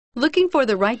Looking for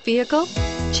the right vehicle?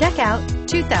 Check out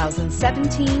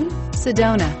 2017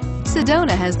 Sedona.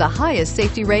 Sedona has the highest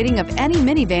safety rating of any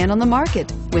minivan on the market.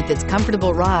 With its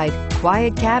comfortable ride,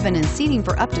 quiet cabin, and seating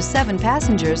for up to 7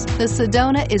 passengers, the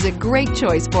Sedona is a great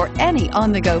choice for any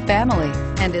on-the-go family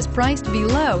and is priced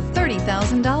below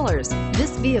 $30,000.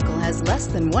 This vehicle has less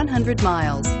than 100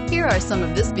 miles. Here are some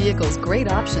of this vehicle's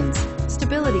great options: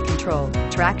 stability control,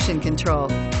 traction control,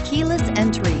 keyless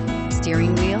entry,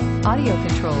 steering wheel audio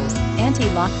controls,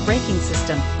 anti-lock braking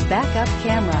system, backup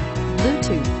camera,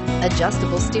 Bluetooth,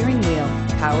 adjustable steering wheel,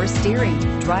 power steering,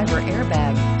 driver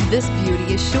airbag. This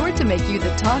beauty is sure to make you the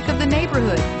talk of the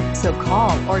neighborhood. So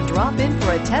call or drop in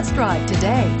for a test drive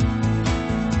today.